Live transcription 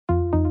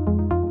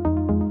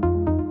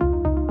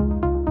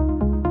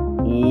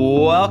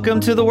Welcome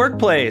to The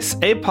Workplace,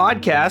 a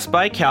podcast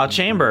by Cal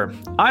Chamber.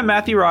 I'm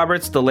Matthew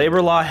Roberts, the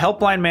Labor Law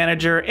Helpline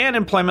Manager and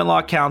Employment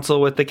Law Counsel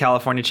with the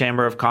California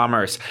Chamber of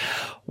Commerce.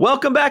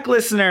 Welcome back,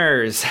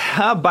 listeners.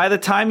 By the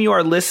time you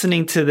are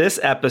listening to this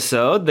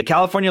episode, the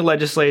California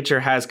Legislature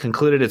has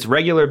concluded its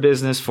regular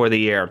business for the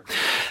year.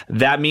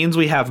 That means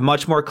we have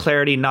much more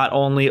clarity not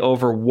only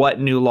over what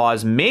new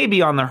laws may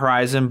be on the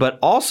horizon, but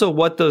also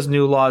what those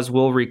new laws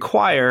will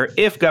require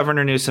if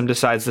Governor Newsom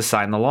decides to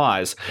sign the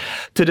laws.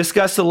 To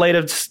discuss the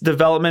latest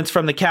developments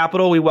from the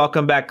Capitol, we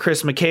welcome back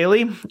Chris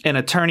McKaylee, an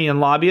attorney and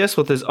lobbyist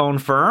with his own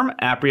firm,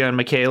 Apria and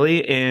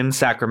McKaylee in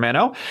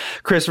Sacramento.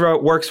 Chris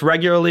works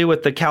regularly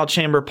with the Cal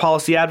Chamber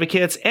Policy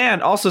Advocates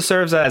and also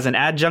serves as an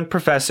adjunct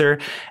professor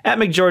at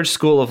McGeorge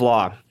School of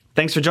Law.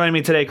 Thanks for joining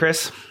me today,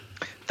 Chris.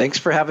 Thanks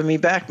for having me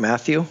back,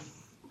 Matthew.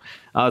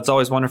 It's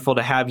always wonderful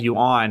to have you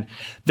on.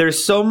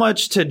 There's so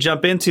much to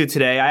jump into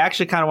today. I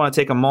actually kind of want to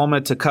take a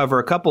moment to cover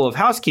a couple of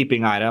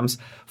housekeeping items.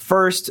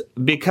 First,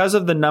 because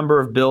of the number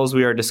of bills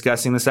we are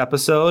discussing this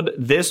episode,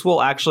 this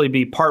will actually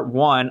be part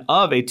one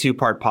of a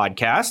two-part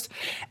podcast.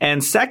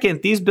 And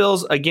second, these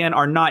bills, again,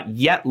 are not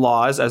yet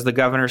laws, as the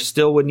governor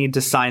still would need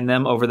to sign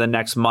them over the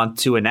next month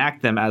to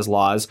enact them as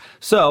laws.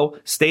 So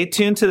stay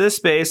tuned to this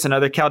space and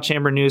other Cal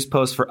Chamber news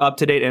posts for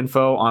up-to-date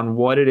info on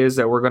what it is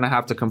that we're going to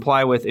have to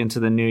comply with into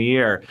the new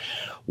year.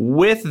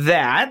 With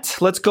that,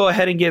 let's go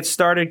ahead and get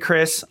started,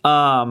 Chris.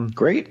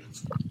 Great.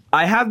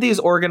 I have these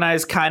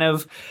organized kind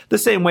of the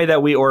same way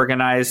that we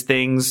organize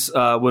things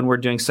when we're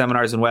doing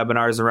seminars and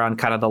webinars around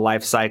kind of the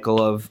life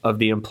cycle of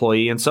the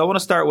employee. And so I want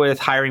to start with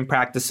hiring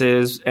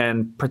practices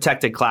and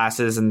protected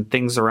classes and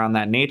things around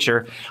that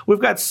nature.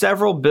 We've got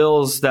several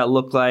bills that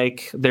look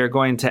like they're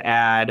going to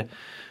add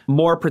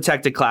more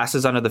protected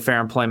classes under the Fair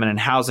Employment and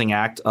Housing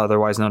Act,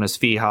 otherwise known as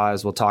FEHA,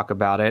 as we'll talk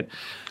about it.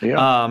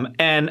 Yeah.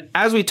 And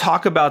as we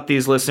talk about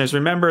these, listeners,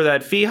 remember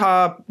that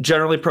FEHA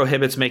generally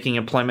prohibits making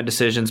employment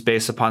decisions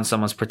based upon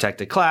someone's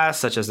protected class,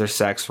 such as their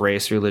sex,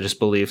 race, religious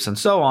beliefs, and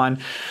so on.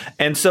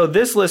 And so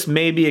this list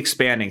may be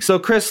expanding. So,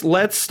 Chris,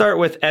 let's start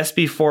with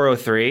SB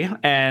 403.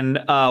 And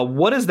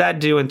what does that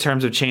do in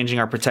terms of changing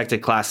our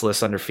protected class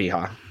list under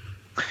FEHA?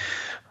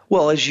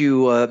 Well, as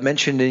you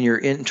mentioned in your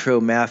intro,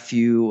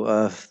 Matthew,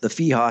 the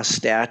FEHA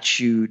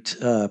statute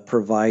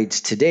provides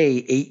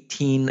today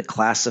 18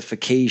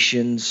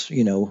 classifications,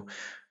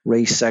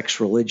 race, sex,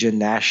 religion,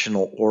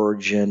 national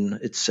origin,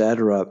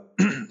 etc.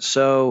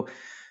 So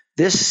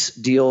this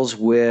deals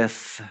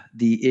with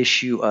the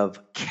issue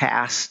of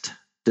caste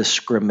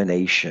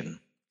discrimination,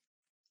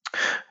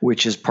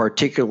 which is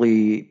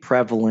particularly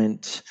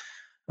prevalent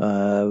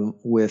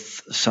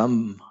with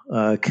some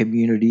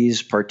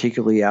communities,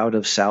 particularly out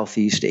of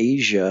Southeast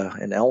Asia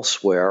and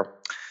elsewhere.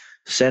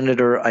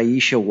 Senator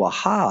Aisha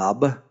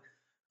Wahab,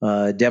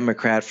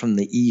 Democrat from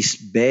the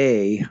East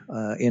Bay,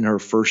 in her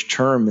first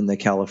term in the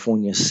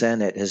California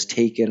Senate, has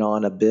taken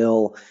on a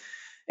bill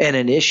and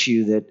an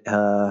issue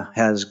that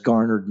has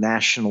garnered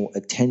national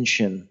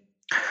attention.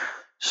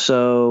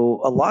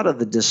 So a lot of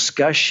the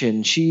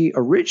discussion, she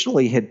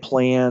originally had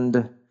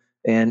planned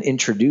and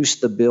introduced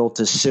the bill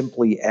to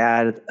simply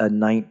add a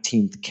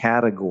 19th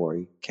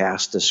category,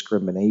 caste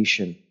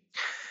discrimination.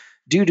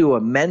 Due to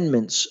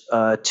amendments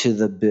to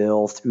the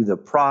bill through the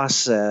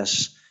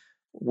process,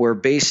 we're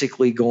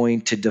basically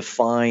going to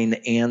define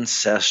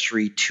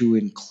ancestry to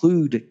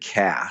include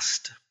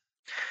caste.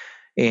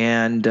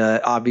 And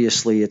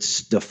obviously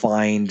it's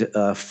defined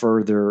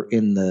further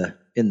in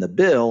the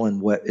bill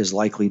and what is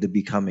likely to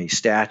become a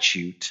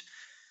statute.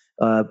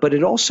 But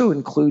it also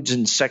includes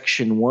in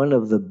Section 1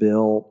 of the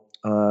bill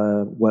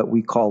what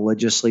we call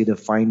legislative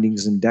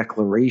findings and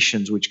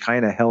declarations, which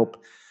kind of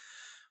help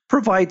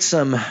provide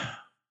some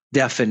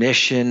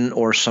definition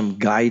or some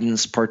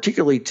guidance,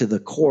 particularly to the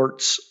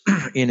courts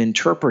in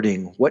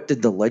interpreting what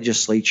did the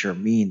legislature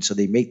mean. So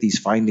they make these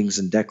findings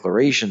and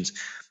declarations.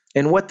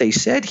 And what they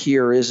said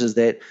here is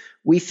that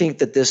we think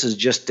that this is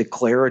just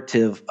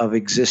declarative of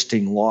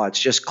existing law. It's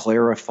just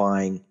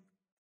clarifying.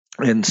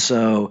 And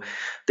so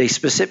they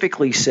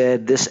specifically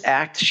said this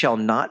act shall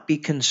not be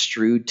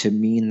construed to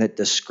mean that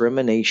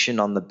discrimination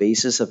on the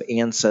basis of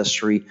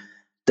ancestry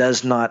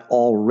does not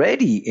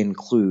already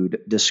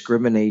include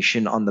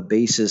discrimination on the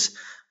basis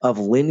of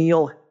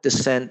lineal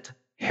descent,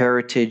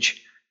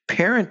 heritage,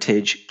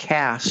 parentage,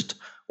 caste,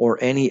 or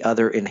any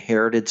other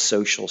inherited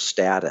social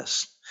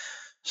status.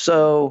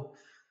 So,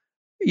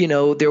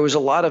 there was a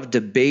lot of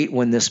debate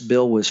when this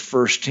bill was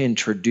first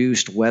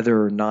introduced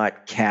whether or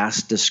not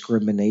caste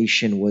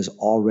discrimination was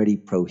already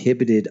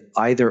prohibited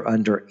either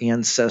under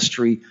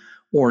ancestry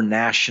or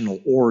national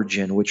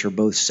origin, which are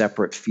both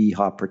separate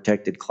FEHA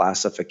protected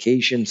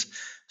classifications.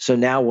 So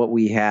now what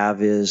we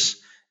have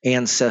is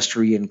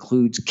ancestry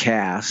includes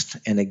caste.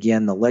 And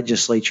again, the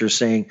legislature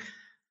saying,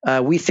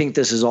 we think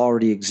this is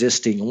already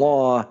existing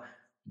law,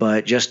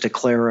 but just to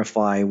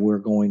clarify, we're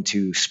going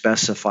to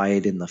specify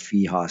it in the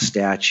FEHA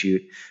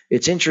statute.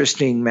 It's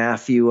interesting,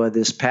 Matthew,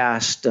 this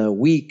past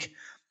week,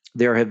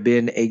 there have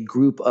been a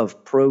group of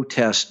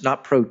supporters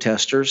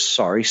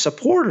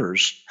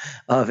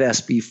of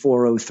SB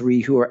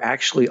 403 who are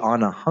actually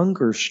on a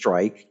hunger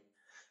strike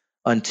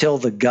until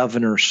the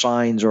governor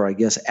signs or I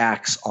guess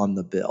acts on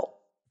the bill.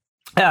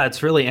 Yeah,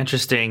 it's really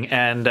interesting.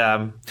 And,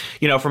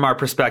 from our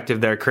perspective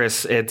there,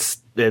 Chris,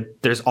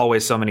 there's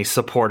always so many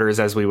supporters,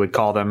 as we would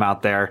call them,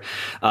 out there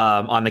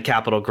on the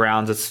Capitol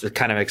grounds. It's a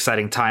kind of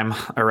exciting time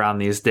around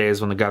these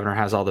days when the governor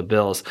has all the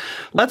bills.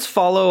 Let's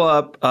follow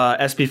up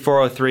SB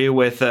 403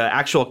 with an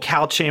actual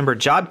Cal Chamber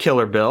job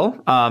killer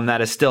bill that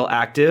is still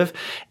active,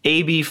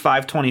 AB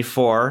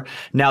 524.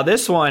 Now,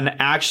 this one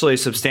actually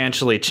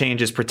substantially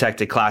changes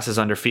protected classes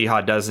under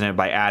FEHA, doesn't it,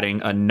 by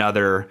adding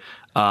another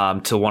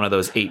to one of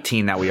those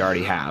 18 that we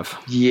already have.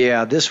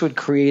 Yeah, this would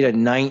create a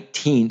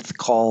 19th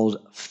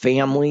called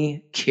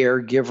family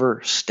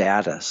caregiver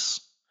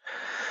status.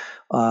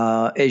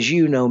 As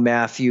you know,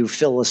 Matthew,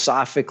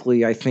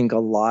 philosophically, I think a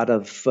lot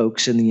of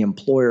folks in the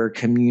employer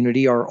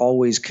community are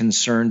always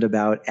concerned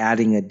about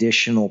adding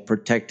additional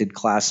protected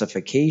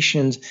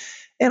classifications.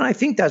 And I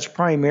think that's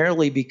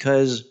primarily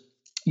because,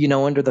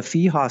 under the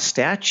FEHA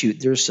statute,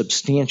 there's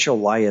substantial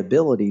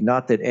liability.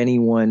 Not that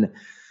anyone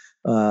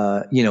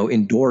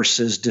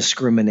endorses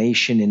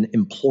discrimination in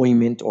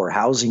employment or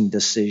housing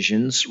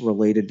decisions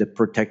related to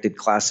protected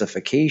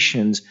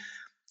classifications.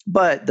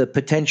 But the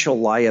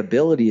potential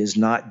liability is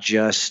not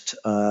just,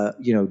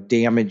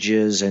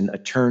 damages and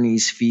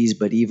attorney's fees,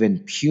 but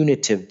even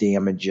punitive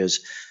damages.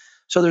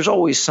 So there's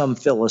always some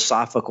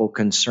philosophical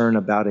concern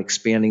about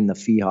expanding the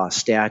FEHA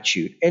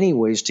statute.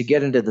 Anyways, to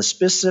get into the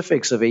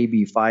specifics of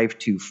AB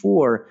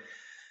 524,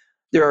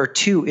 there are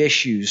two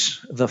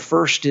issues. The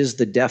first is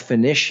the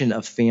definition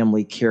of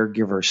family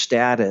caregiver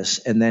status,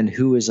 and then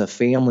who is a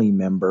family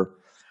member.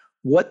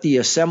 What the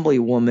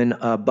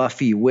Assemblywoman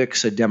Buffy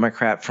Wicks, a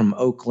Democrat from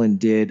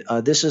Oakland, did,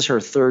 this is her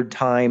third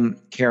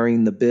time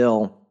carrying the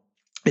bill.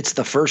 It's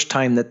the first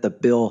time that the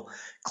bill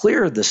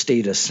cleared the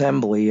state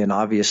assembly and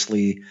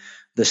obviously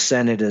the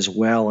Senate as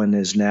well, and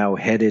is now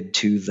headed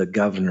to the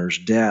governor's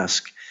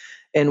desk.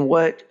 And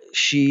what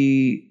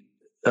she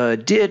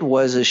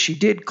she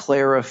did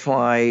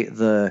clarify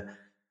the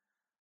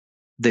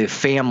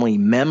family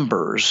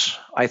members.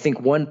 I think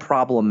one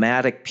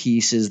problematic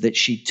piece is that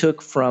she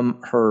took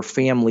from her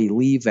Family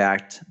Leave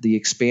Act the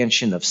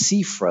expansion of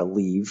CFRA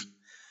leave,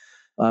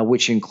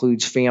 which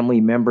includes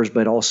family members,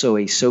 but also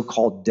a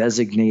so-called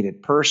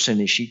designated person.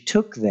 And she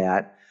took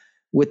that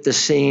with the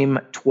same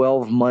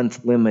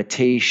 12-month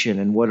limitation.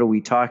 And what are we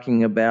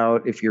talking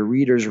about? If your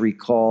readers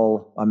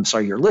recall,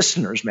 your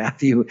listeners,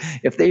 Matthew,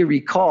 if they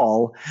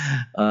recall,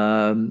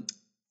 the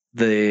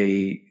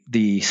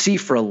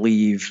CFRA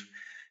leave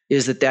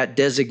is that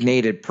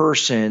designated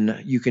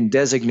person, you can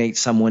designate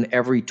someone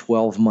every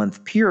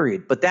 12-month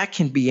period, but that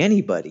can be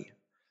anybody,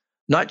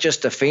 not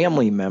just a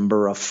family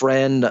member, a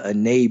friend, a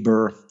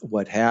neighbor,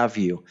 what have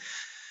you.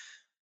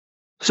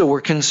 So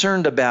we're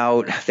concerned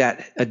about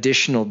that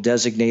additional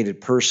designated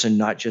person,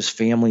 not just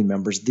family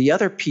members. The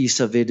other piece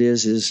of it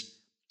is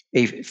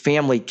a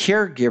family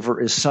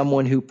caregiver is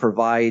someone who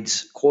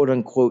provides, quote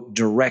unquote,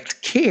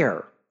 direct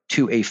care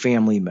to a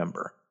family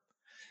member.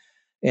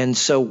 And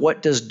so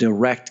what does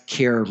direct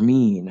care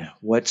mean?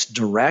 What's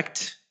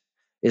direct?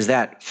 Is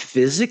that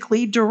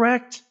physically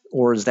direct,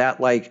 or is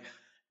that like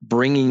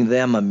bringing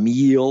them a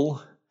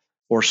meal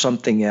or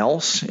something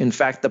else? In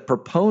fact, the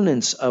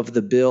proponents of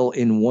the bill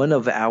in one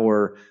of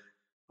our,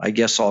 I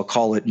guess I'll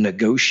call it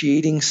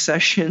negotiating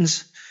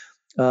sessions,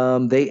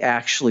 they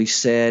actually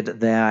said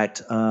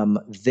that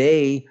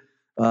they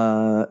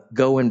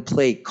go and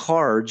play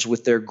cards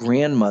with their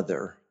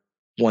grandmother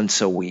once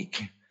a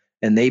week,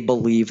 and they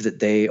believe that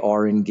they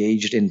are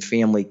engaged in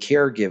family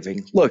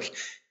caregiving. Look,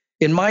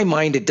 in my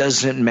mind, it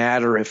doesn't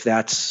matter if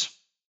that's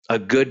a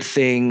good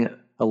thing,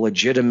 a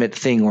legitimate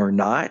thing or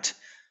not.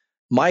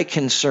 My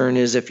concern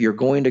is if you're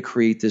going to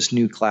create this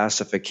new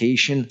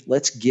classification,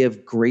 let's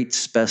give great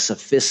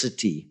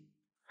specificity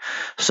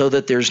so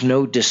that there's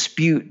no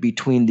dispute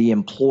between the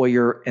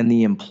employer and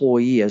the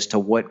employee as to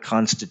what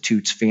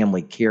constitutes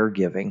family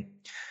caregiving.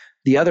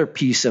 The other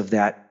piece of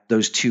that,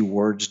 those two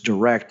words,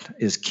 direct,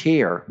 is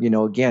care.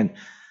 Again,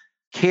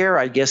 care,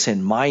 I guess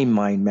in my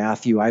mind,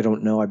 Matthew, I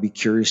don't know, I'd be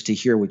curious to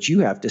hear what you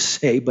have to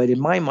say, but in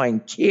my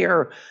mind,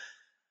 care,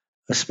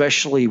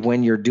 especially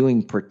when you're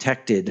doing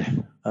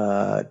protected,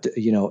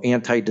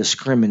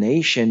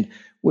 anti-discrimination,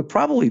 would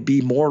probably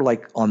be more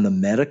like on the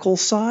medical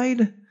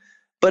side.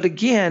 But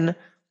again,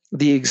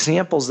 the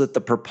examples that the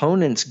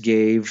proponents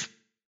gave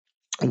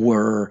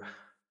were,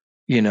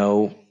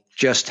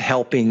 just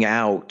helping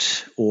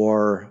out,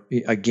 or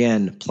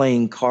again,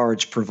 playing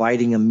cards,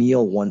 providing a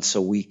meal once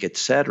a week,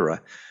 etc.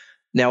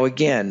 Now,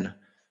 again,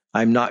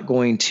 I'm not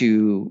going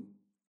to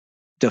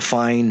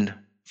define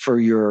for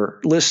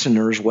your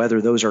listeners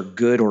whether those are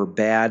good or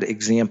bad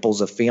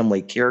examples of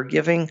family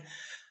caregiving.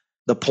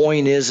 The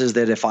point is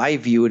that if I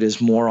view it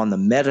as more on the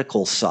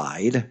medical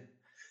side,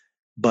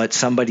 but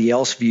somebody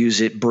else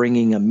views it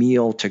bringing a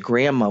meal to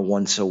grandma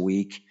once a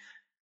week,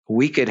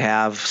 we could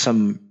have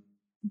some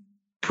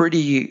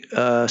pretty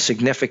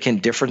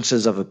significant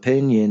differences of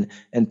opinion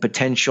and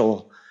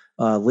potential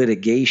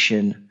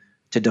litigation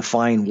to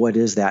define what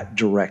is that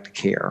direct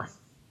care.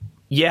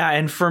 Yeah,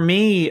 and for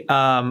me,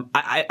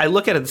 I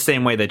look at it the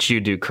same way that you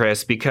do,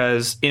 Chris,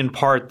 because in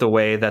part the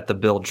way that the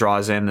bill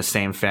draws in the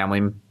same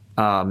family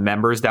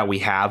members that we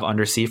have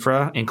under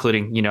CFRA,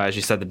 including, as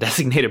you said, the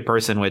designated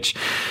person, which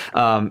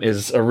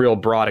is a real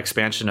broad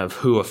expansion of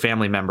who a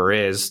family member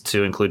is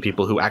to include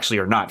people who actually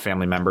are not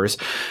family members.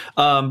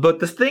 But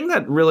the thing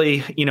that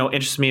really,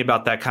 interests me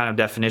about that kind of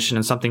definition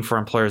and something for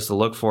employers to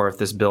look for if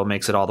this bill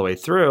makes it all the way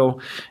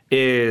through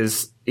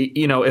is,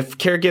 if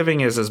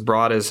caregiving is as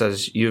broad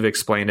as you've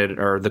explained it,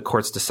 or the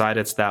courts decide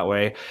it's that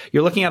way,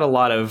 you're looking at a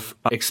lot of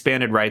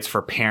expanded rights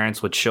for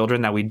parents with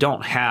children that we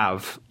don't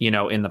have,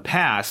 in the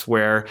past,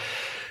 where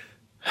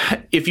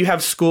if you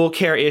have school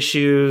care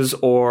issues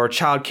or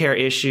child care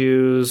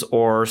issues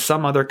or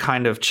some other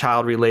kind of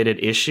child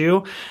related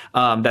issue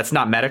that's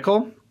not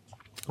medical,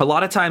 a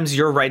lot of times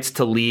your rights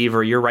to leave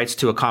or your rights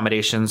to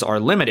accommodations are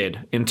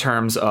limited in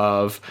terms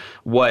of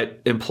what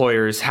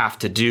employers have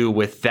to do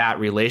with that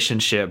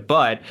relationship.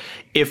 But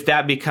if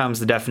that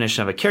becomes the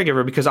definition of a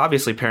caregiver, because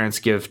obviously parents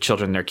give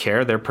children their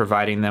care, they're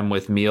providing them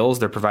with meals,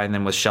 they're providing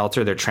them with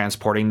shelter, they're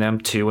transporting them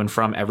to and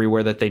from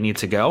everywhere that they need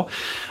to go.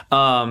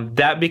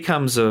 That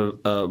becomes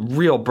a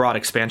real broad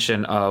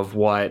expansion of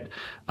what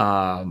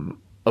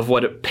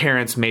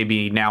parents may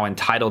be now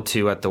entitled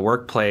to at the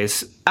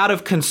workplace out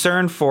of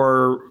concern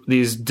for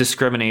these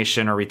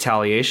discrimination or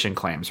retaliation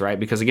claims, right?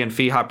 Because again,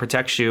 FEHA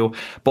protects you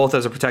both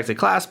as a protected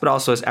class, but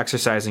also as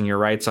exercising your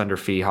rights under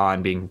FEHA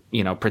and being,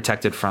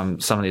 protected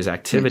from some of these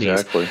activities.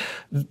 Exactly.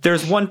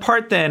 There's one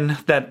part then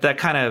that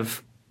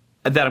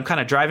I'm kind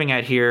of driving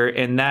at here,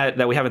 and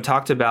that we haven't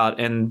talked about,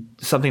 and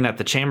something that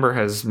the chamber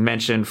has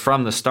mentioned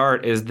from the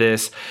start is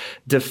this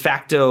de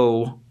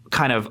facto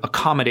kind of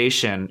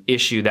accommodation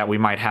issue that we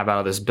might have out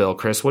of this bill.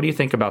 Chris, what do you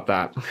think about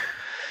that?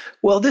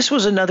 Well, this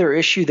was another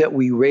issue that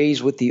we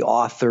raised with the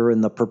author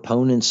and the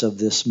proponents of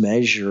this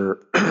measure,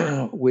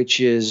 which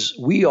is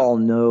we all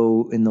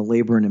know in the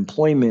labor and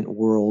employment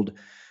world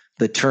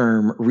the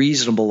term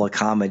reasonable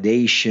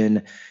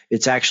accommodation.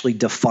 It's actually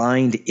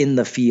defined in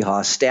the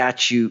FEHA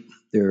statute.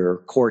 There are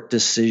court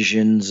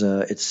decisions,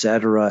 et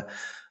cetera,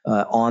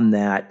 on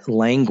that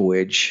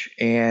language.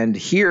 And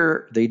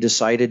here they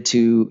decided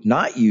to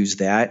not use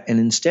that and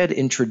instead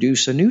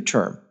introduce a new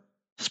term,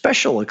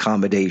 special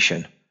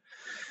accommodation.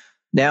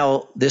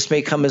 Now, this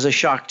may come as a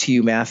shock to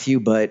you, Matthew,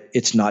 but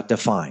it's not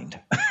defined.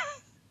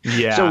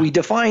 Yeah. So we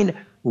define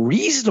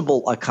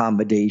reasonable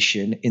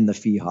accommodation in the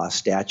FEHA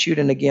statute.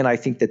 And again, I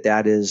think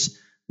that is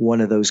one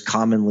of those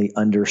commonly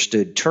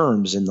understood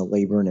terms in the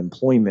labor and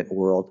employment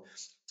world.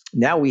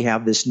 Now we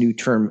have this new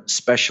term,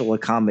 special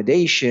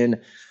accommodation,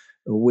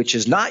 which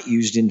is not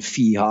used in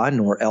FEHA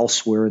nor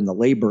elsewhere in the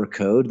labor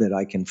code that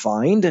I can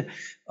find,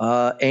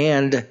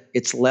 and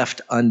it's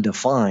left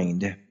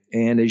undefined.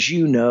 And as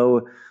you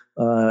know,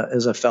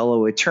 as a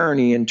fellow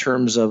attorney, in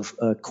terms of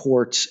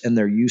courts and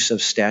their use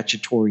of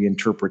statutory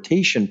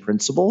interpretation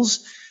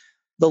principles,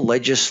 the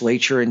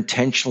legislature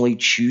intentionally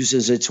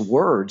chooses its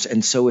words.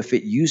 And so if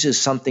it uses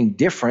something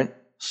different,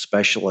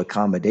 special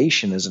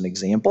accommodation as an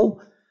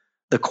example,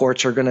 the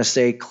courts are going to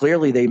say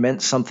clearly they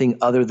meant something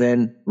other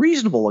than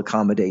reasonable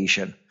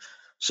accommodation.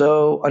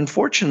 So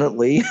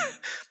unfortunately,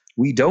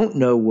 we don't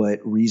know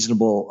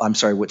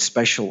what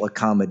special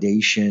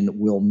accommodation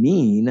will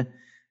mean.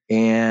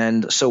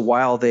 And so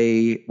while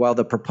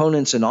the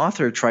proponents and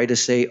author try to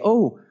say,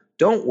 oh,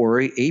 don't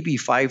worry, AB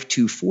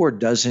 524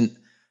 doesn't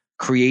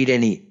create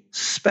any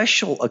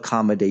special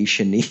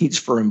accommodation needs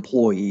for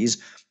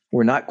employees,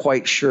 we're not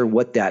quite sure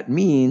what that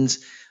means.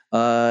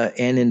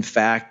 And in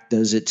fact,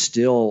 does it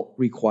still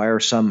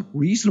require some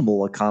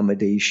reasonable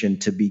accommodation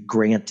to be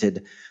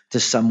granted to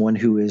someone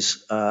who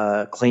is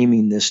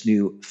claiming this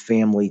new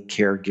family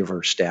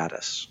caregiver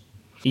status?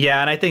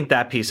 Yeah, and I think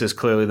that piece is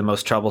clearly the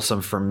most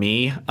troublesome for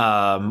me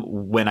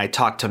when I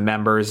talk to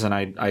members and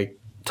I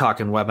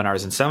talk in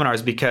webinars and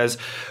seminars, because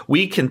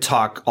we can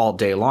talk all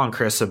day long,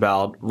 Chris,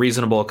 about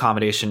reasonable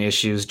accommodation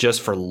issues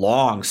just for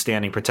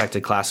long-standing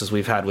protected classes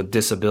we've had with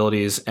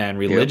disabilities and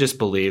religious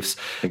beliefs.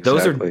 Exactly.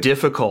 Those are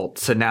difficult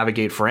to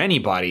navigate for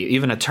anybody,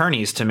 even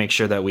attorneys, to make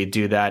sure that we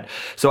do that.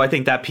 So I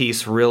think that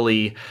piece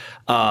really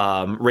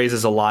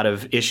raises a lot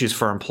of issues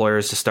for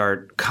employers to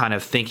start kind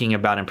of thinking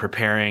about and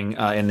preparing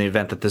in the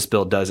event that this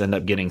bill does end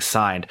up getting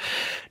signed.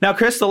 Now,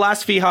 Chris, the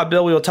last FEHA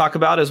bill we will talk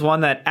about is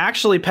one that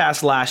actually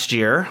passed last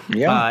year,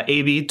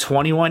 AB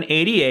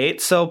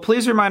 2188. So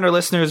please remind our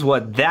listeners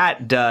what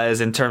that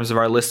does in terms of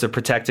our list of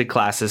protected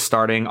classes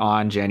starting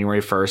on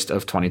January 1st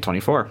of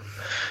 2024.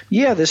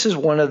 Yeah, this is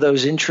one of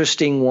those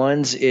interesting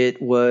ones.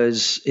 It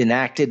was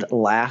enacted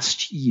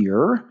last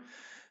year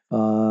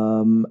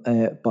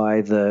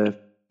by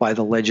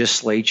the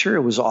legislature.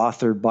 It was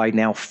authored by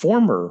now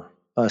former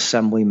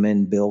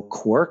Assemblyman Bill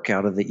Quirk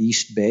out of the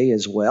East Bay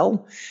as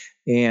well.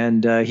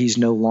 And he's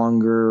no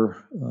longer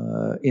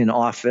in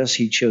office.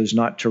 He chose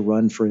not to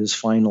run for his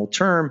final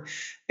term.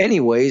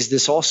 Anyways,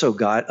 this also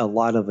got a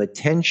lot of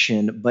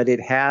attention, but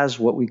it has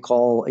what we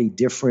call a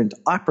different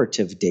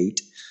operative date,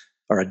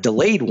 or a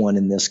delayed one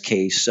in this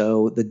case.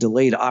 So the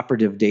delayed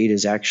operative date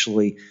is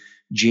actually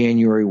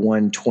January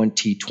 1,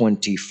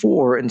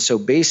 2024. And so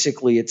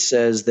basically it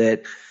says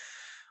that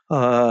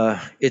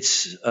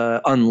it's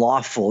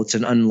unlawful. It's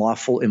an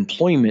unlawful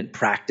employment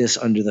practice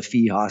under the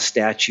FEHA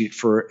statute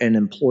for an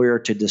employer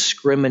to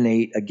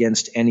discriminate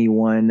against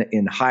anyone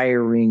in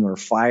hiring or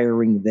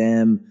firing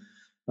them,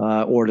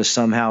 or to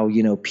somehow,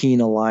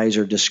 penalize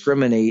or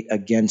discriminate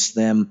against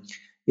them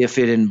if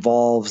it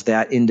involves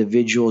that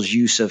individual's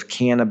use of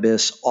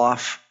cannabis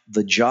off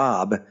the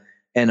job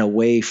and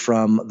away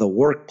from the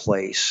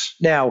workplace.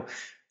 Now,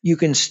 you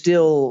can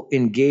still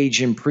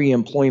engage in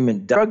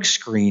pre-employment drug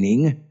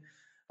screening.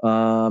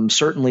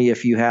 Certainly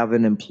if you have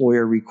an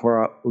employer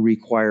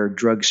required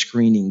drug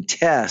screening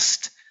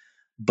test,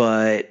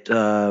 but,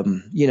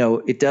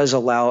 it does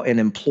allow an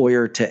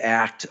employer to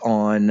act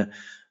on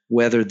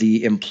whether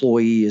the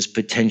employee is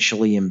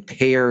potentially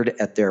impaired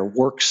at their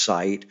work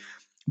site.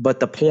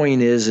 But the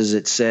point is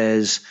it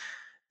says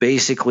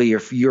basically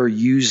if you're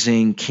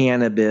using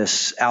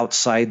cannabis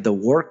outside the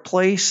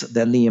workplace,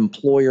 then the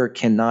employer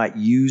cannot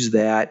use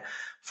that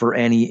for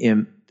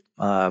any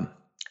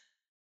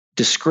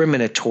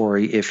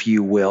discriminatory, if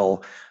you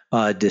will,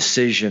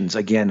 decisions.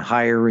 Again,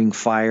 hiring,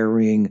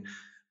 firing,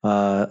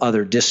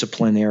 other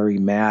disciplinary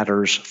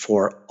matters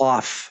for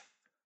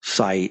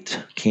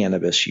off-site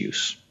cannabis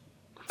use.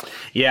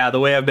 Yeah, the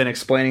way I've been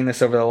explaining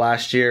this over the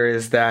last year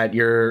is that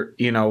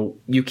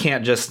you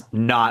can't just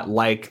not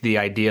like the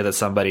idea that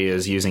somebody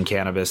is using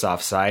cannabis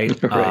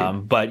off-site, right.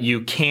 But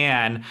you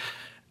can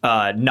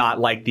not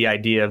like the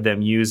idea of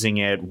them using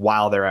it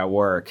while they're at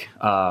work.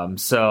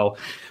 So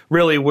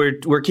really,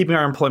 we're keeping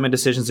our employment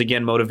decisions,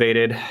 again,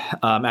 motivated,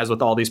 as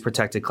with all these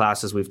protected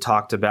classes we've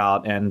talked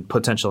about and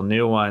potential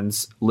new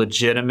ones,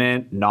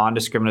 legitimate,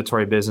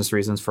 non-discriminatory business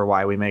reasons for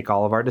why we make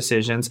all of our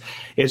decisions.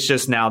 It's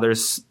just now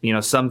there's,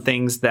 some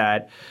things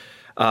that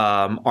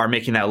are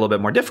making that a little bit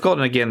more difficult.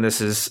 And again,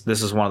 this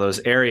is one of those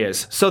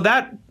areas. So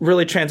that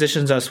really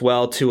transitions us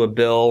well to a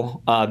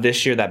bill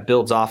this year that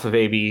builds off of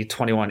AB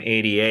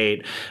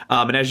 2188.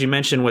 And as you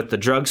mentioned with the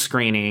drug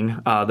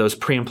screening, those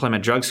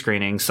pre-employment drug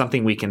screenings,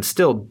 something we can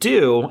still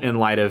do in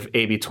light of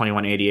AB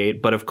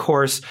 2188. But of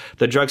course,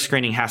 the drug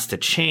screening has to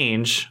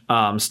change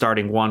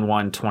starting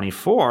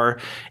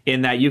 1/1/24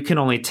 in that you can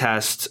only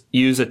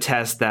use a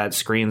test that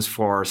screens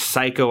for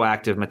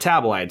psychoactive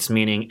metabolites,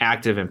 meaning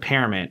active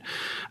impairment.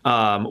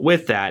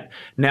 With that.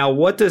 Now,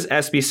 what does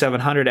SB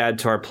 700 add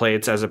to our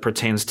plates as it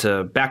pertains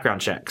to background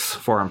checks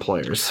for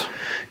employers?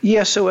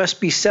 Yeah, so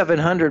SB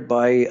 700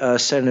 by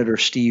Senator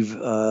Steve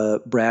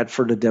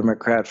Bradford, a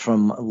Democrat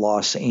from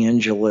Los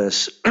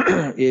Angeles,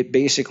 it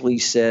basically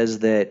says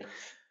that,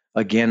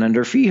 again,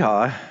 under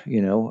FEHA,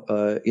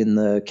 in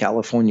the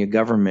California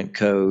Government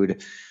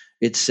Code,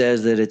 it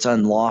says that it's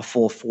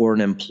unlawful for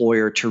an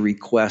employer to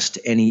request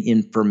any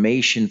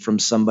information from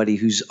somebody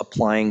who's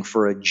applying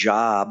for a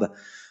job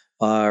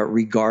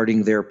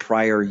regarding their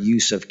prior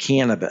use of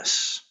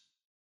cannabis.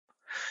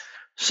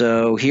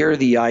 So here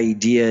the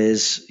idea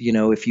is,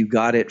 if you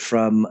got it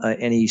from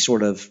any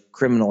sort of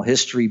criminal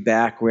history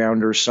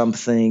background or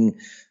something,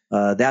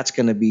 that's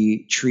going to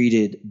be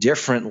treated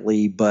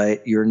differently,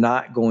 but you're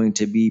not going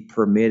to be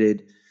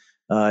permitted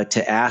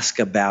to ask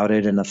about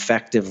it and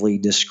effectively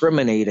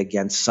discriminate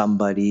against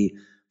somebody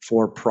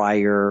for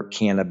prior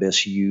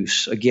cannabis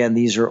use. Again,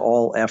 these are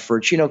all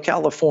efforts.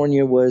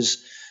 California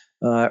was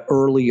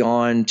early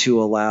on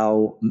to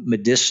allow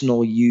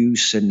medicinal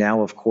use, and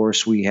now, of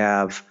course, we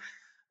have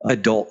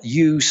adult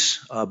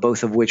use,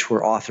 both of which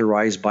were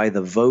authorized by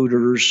the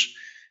voters.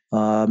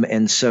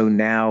 And so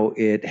now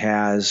it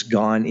has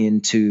gone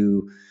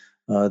into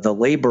the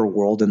labor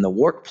world and the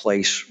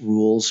workplace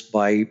rules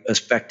by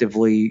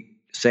effectively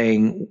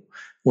saying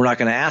we're not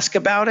going to ask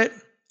about it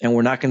and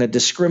we're not going to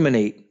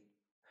discriminate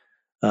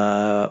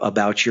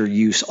about your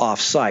use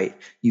off-site.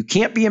 You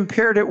can't be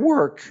impaired at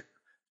work,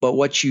 but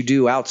what you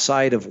do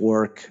outside of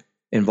work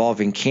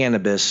involving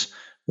cannabis,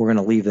 we're going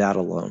to leave that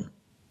alone.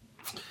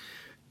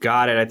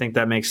 Got it. I think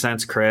that makes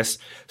sense, Chris.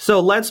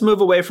 So let's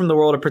move away from the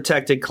world of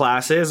protected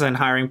classes and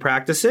hiring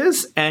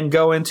practices and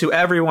go into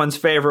everyone's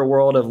favorite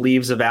world of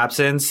leaves of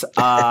absence.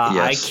 Yes.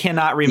 I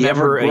cannot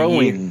remember the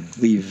ever-growing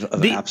leave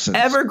of absence.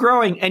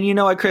 Ever-growing. And you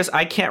know what, Chris?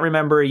 I can't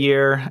remember a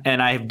year,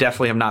 and I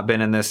definitely have not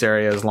been in this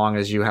area as long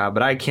as you have,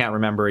 but I can't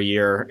remember a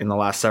year in the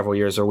last several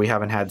years where we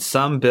haven't had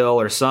some bill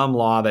or some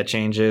law that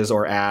changes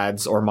or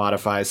adds or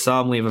modifies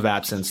some leave of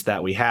absence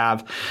that we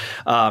have.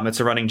 It's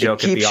a running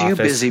joke at the office. It keeps you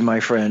busy,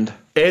 my friend.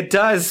 It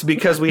does,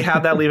 because we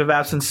have that leave of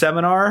absence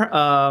seminar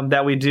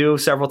that we do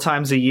several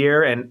times a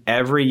year, and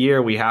every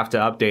year we have to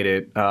update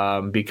it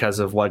because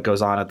of what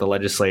goes on at the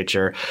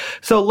legislature.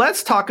 So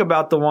let's talk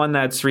about the one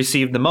that's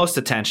received the most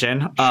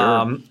attention,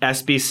 Sure.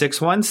 SB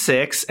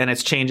 616, and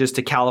its changes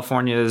to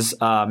California's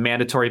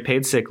mandatory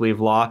paid sick leave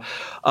law.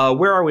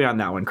 Where are we on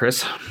that one,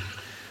 Chris?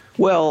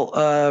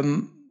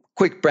 Well,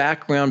 quick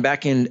background.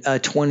 Back in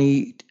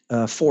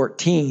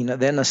 2014,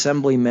 then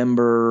Assembly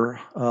member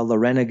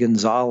Lorena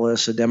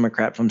Gonzalez, a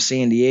Democrat from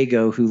San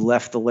Diego, who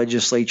left the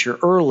legislature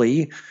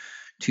early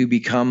to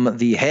become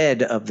the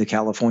head of the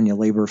California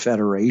Labor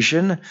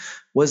Federation,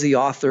 was the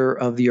author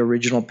of the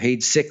original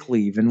paid sick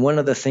leave. And one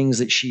of the things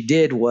that she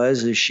did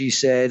is she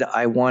said,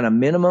 I want a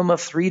minimum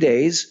of 3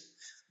 days.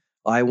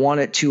 I want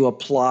it to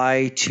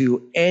apply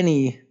to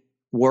any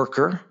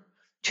worker,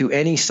 to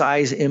any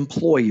size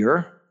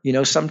employer.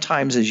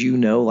 Sometimes, as you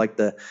know, like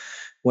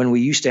when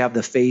we used to have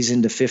the phase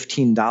into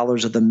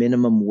 $15 of the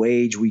minimum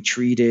wage, we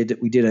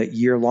did a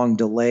year-long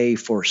delay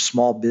for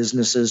small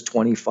businesses,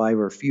 25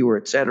 or fewer,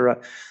 et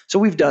cetera. So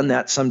we've done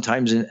that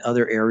sometimes in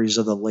other areas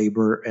of the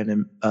labor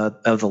and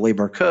of the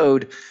labor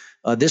code.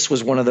 This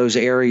was one of those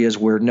areas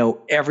where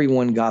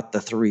everyone got the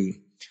 3.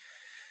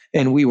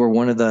 And we were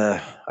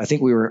I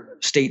think we were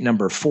state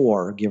number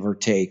 4, give or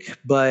take.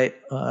 But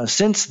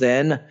since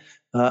then,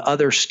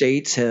 other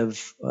states have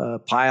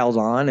piled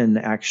on and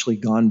actually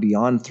gone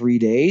beyond 3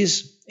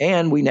 days.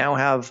 And we now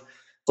have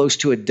close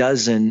to a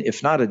dozen,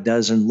 if not a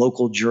dozen,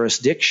 local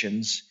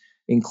jurisdictions,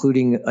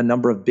 including a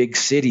number of big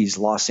cities,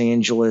 Los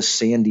Angeles,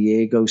 San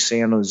Diego,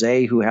 San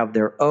Jose, who have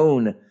their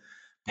own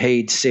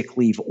paid sick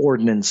leave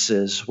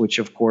ordinances, which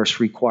of course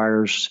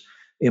requires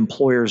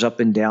employers up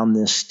and down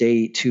this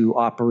state to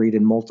operate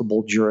in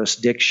multiple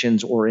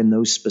jurisdictions or in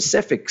those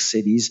specific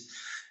cities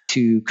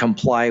to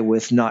comply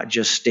with not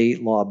just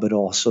state law, but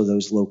also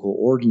those local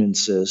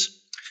ordinances.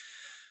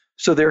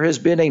 So there has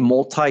been a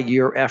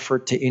multi-year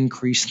effort to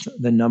increase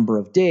the number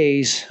of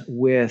days,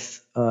 with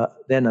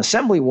then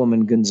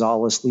Assemblywoman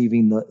Gonzalez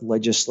leaving the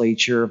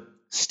legislature.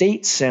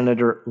 State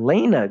Senator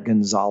Lena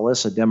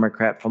Gonzalez, a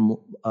Democrat from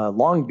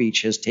Long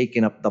Beach, has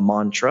taken up the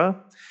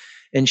mantra.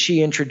 And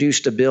she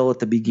introduced a bill at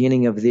the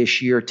beginning of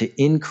this year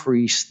to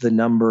increase the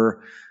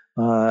number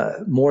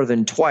more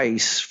than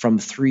twice, from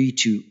 3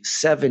 to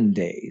 7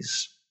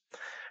 days.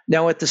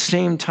 Now, at the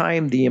same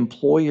time, the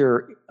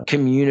employer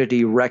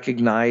community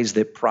recognized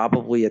that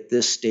probably at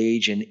this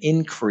stage an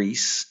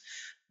increase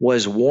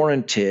was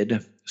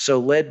warranted. So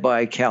led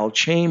by Cal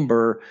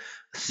Chamber,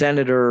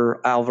 Senator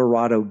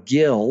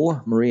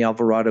Marie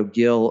Alvarado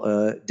Gil,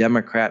 a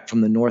Democrat from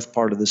the north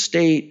part of the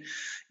state,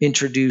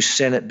 introduced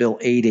Senate Bill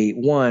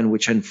 881,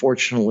 which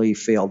unfortunately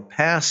failed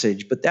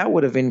passage, but that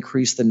would have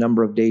increased the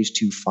number of days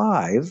to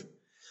 5,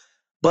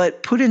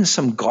 but put in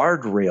some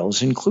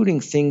guardrails, including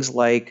things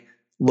like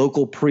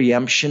local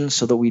preemption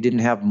so that we didn't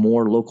have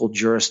more local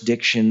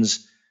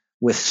jurisdictions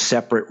with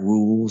separate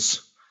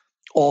rules.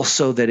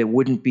 Also, that it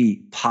wouldn't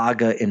be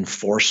PAGA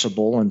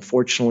enforceable.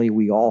 Unfortunately,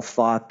 we all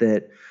thought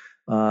that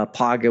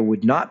PAGA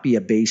would not be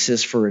a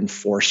basis for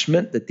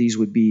enforcement, that these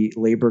would be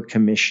labor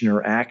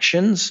commissioner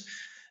actions.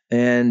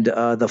 And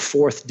the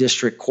 4th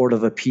District Court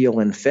of Appeal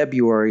in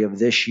February of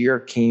this year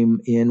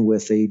came in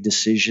with a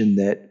decision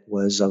that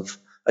was of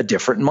a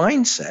different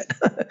mindset.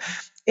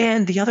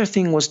 And the other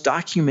thing was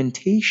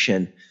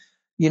documentation,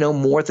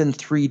 more than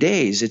 3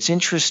 days. It's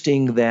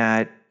interesting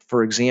that,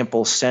 for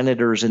example,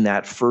 senators in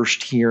that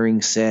first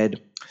hearing said,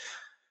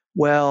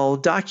 well,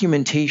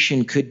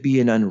 documentation could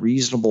be an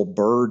unreasonable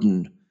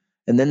burden.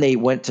 And then they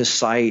went to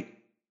cite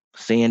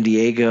San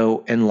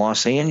Diego and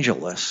Los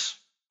Angeles.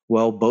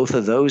 Well, both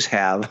of those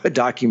have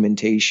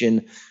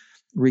documentation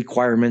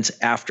requirements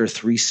after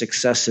 3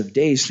 successive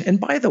days. And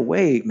by the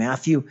way,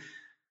 Matthew,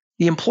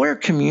 the employer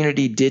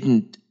community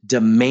didn't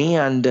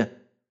demand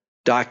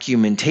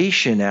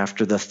documentation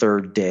after the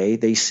 3rd day.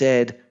 They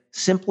said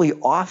simply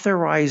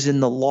authorize in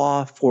the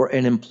law for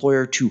an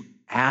employer to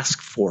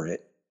ask for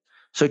it.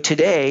 So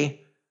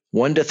today,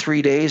 1 to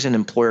 3 days, an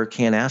employer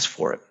can't ask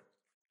for it.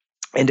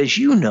 And as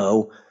you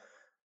know,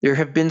 there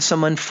have been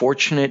some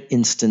unfortunate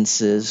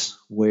instances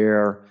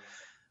where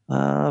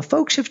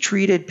folks have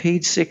treated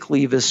paid sick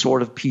leave as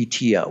sort of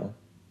PTO.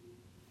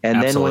 And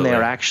Absolutely. Then when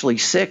they're actually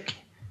sick,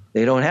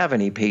 they don't have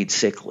any paid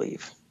sick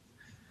leave.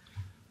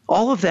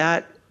 All of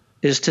that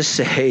is to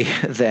say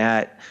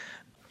that,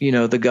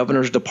 the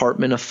governor's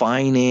Department of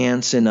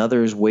Finance and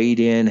others weighed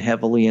in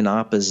heavily in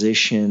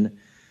opposition.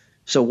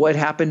 So what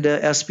happened to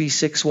SB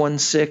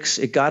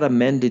 616? It got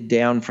amended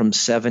down from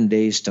 7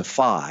 days to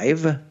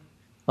 5.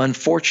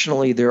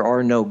 Unfortunately, there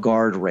are no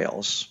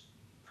guardrails.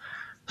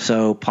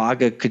 So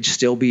PAGA could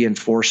still be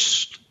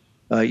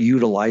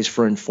utilized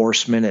for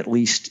enforcement, at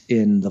least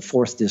in the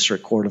 4th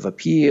District Court of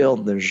Appeal.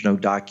 There's no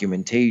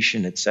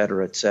documentation, et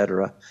cetera, et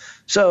cetera.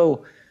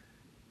 So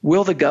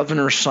will the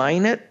governor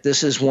sign it?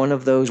 This is one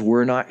of those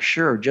we're not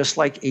sure. Just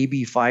like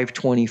AB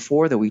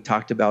 524 that we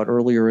talked about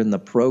earlier in the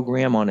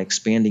program on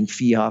expanding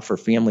FEHA for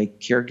family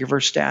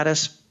caregiver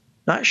status.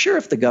 Not sure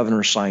if the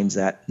governor signs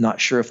that.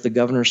 Not sure if the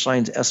governor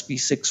signs SB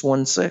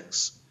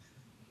 616.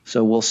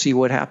 So we'll see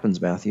what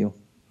happens, Matthew.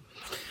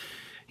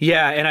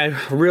 Yeah, and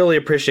I really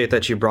appreciate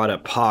that you brought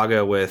up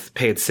PAGA with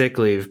paid sick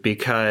leave,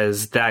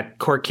 because that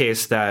court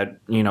case that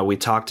we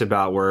talked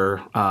about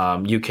where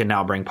you can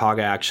now bring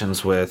PAGA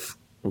actions with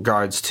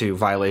regards to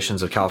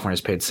violations of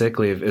California's paid sick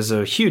leave is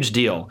a huge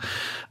deal.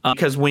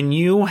 Because when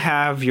you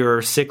have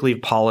your sick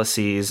leave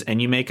policies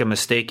and you make a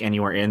mistake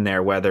anywhere in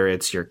there, whether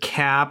it's your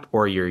cap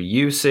or your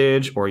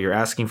usage or you're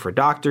asking for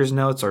doctor's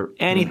notes or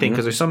anything,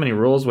 because there's so many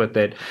rules with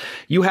it,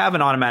 you have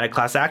an automatic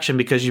class action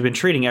because you've been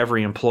treating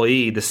every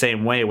employee the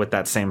same way with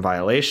that same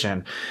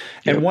violation.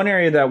 Yep. And one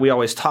area that we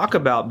always talk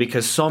about,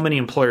 because so many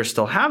employers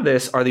still have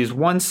this, are these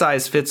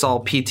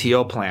one-size-fits-all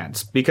PTO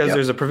plans. Because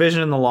there's a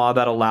provision in the law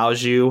that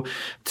allows you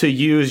to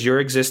use your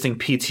existing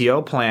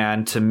PTO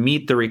plan to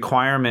meet the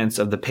requirements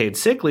of the paid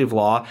sick leave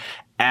law,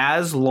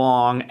 as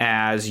long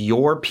as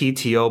your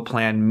PTO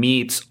plan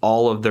meets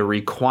all of the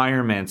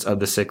requirements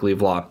of the sick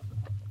leave law.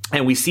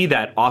 And we see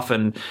that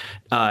often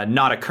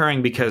not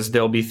occurring because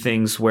there'll be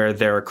things where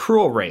their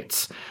accrual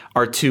rates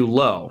are too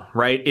low,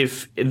 right?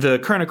 If the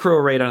current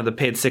accrual rate under the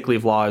paid sick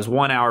leave law is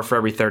 1 hour for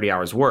every 30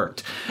 hours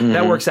worked,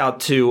 that works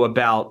out to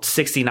about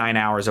 69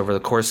 hours over the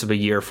course of a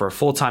year for a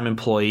full-time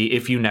employee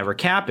if you never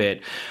cap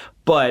it.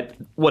 But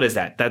what is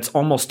that? That's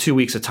almost 2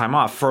 weeks of time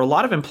off. For a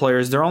lot of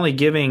employers, they're only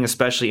giving,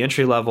 especially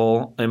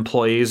entry-level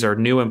employees or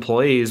new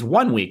employees,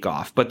 1 week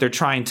off, but they're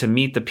trying to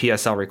meet the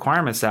PSL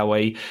requirements that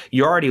way.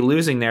 You're already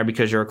losing there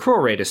because your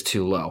accrual rate is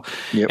too low.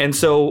 Yep. And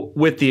so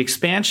with the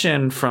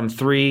expansion from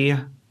 3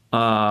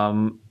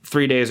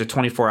 days or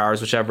 24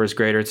 hours, whichever is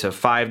greater, to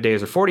 5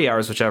 days or 40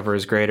 hours, whichever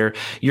is greater,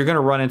 you're going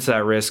to run into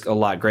that risk a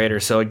lot greater.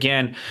 So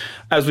again,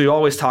 as we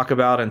always talk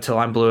about until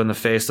I'm blue in the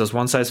face, those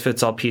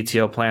one-size-fits-all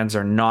PTO plans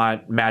are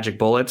not magic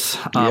bullets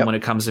when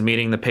it comes to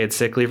meeting the paid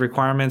sick leave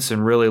requirements,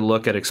 and really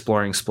look at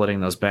exploring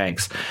splitting those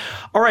banks.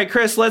 All right,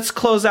 Chris, let's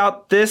close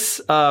out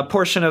this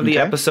portion of the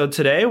episode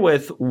today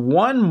with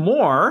one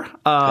more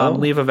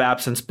leave of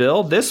absence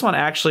bill. This one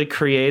actually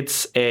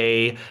creates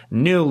a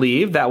new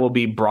leave that will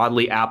be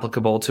broadly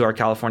applicable to our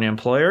California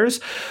employers.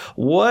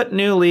 What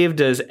new leave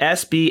does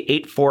SB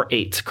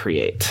 848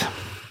 create?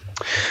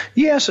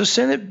 Yeah, so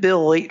Senate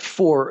Bill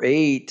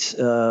 848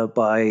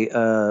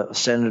 by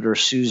Senator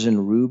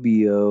Susan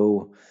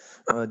Rubio,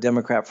 a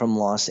Democrat from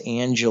Los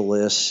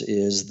Angeles,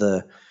 is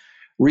the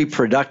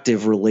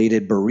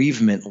reproductive-related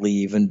bereavement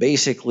leave. And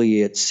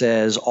basically it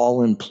says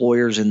all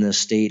employers in the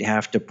state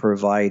have to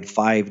provide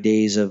 5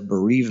 days of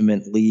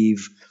bereavement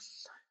leave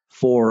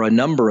for a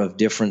number of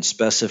different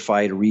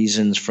specified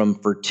reasons, from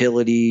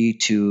fertility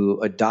to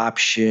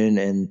adoption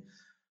and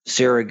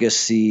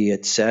surrogacy,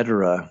 et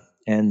cetera.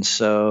 And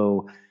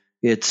so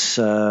it's,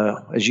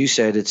 as you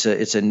said, it's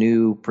a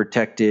new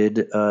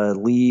protected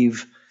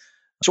leave,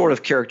 sort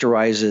of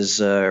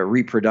characterizes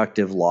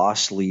reproductive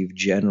loss leave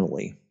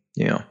generally.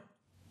 Yeah.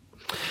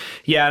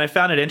 Yeah, and I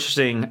found it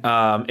interesting.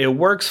 It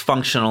works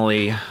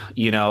functionally,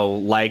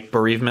 like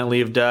bereavement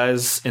leave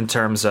does, in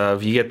terms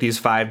of you get these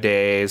 5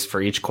 days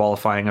for each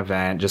qualifying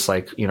event, just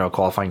like, a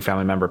qualifying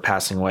family member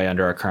passing away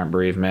under our current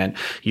bereavement.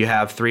 You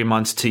have 3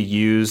 months to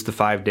use the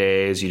 5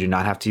 days. You do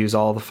not have to use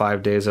all the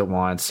 5 days at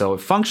once. So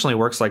it functionally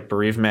works like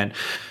bereavement.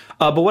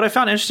 But what I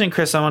found interesting,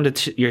 Chris, I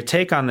wanted your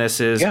take on this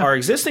is our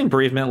existing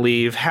bereavement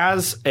leave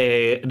has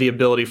the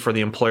ability for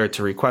the employer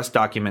to request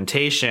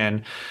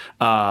documentation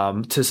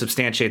to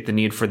substantiate the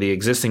need for the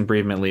existing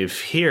bereavement leave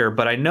here.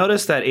 But I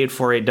noticed that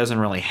 848 doesn't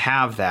really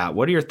have that.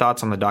 What are your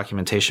thoughts on the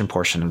documentation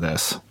portion of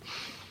this?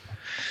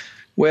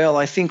 Well,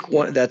 I think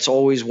that's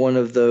always one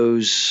of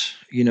those,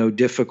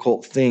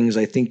 difficult things.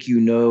 I think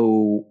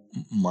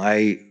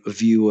my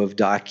view of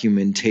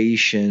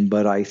documentation,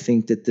 but I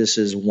think that this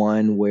is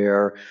one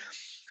where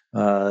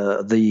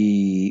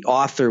the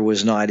author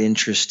was not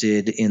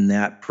interested in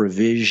that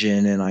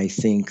provision, and I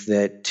think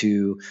that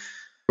there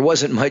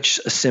wasn't much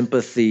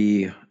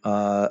sympathy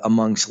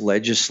amongst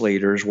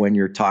legislators when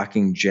you're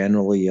talking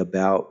generally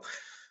about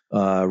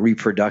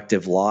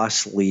reproductive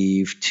loss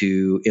leave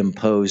to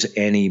impose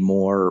any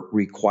more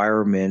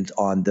requirement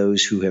on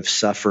those who have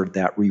suffered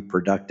that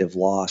reproductive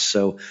loss.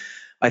 So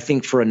I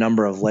think for a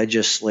number of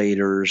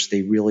legislators,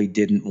 they really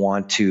didn't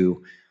want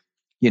to,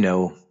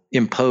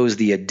 impose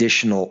the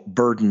additional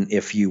burden,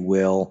 if you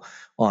will,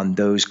 on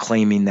those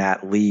claiming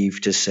that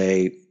leave to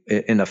say,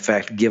 in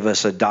effect, give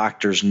us a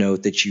doctor's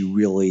note that you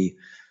really,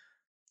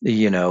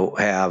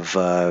 have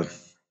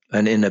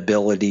an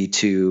inability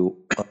to,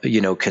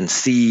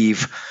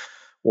 conceive,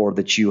 or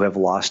that you have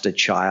lost a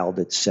child,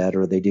 et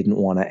cetera. They didn't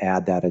want to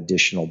add that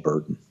additional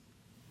burden.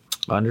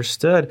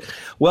 Understood.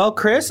 Well,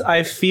 Chris,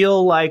 I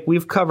feel like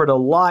we've covered a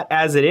lot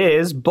as it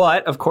is,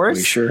 but of course,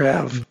 we sure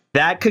have.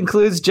 That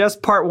concludes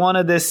just part one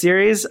of this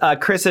series.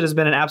 Chris, it has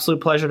been an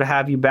absolute pleasure to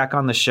have you back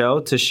on the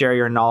show to share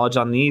your knowledge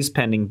on these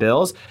pending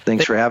bills.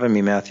 Thanks for having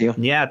me, Matthew.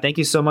 Yeah, thank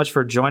you so much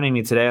for joining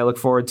me today. I look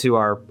forward to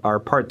our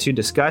part two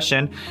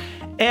discussion.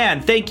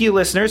 And thank you,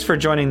 listeners, for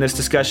joining this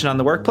discussion on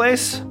the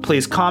workplace.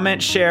 Please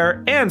comment,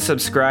 share, and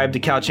subscribe to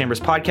Cal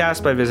Chambers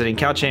Podcast by visiting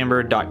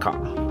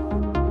calchamber.com.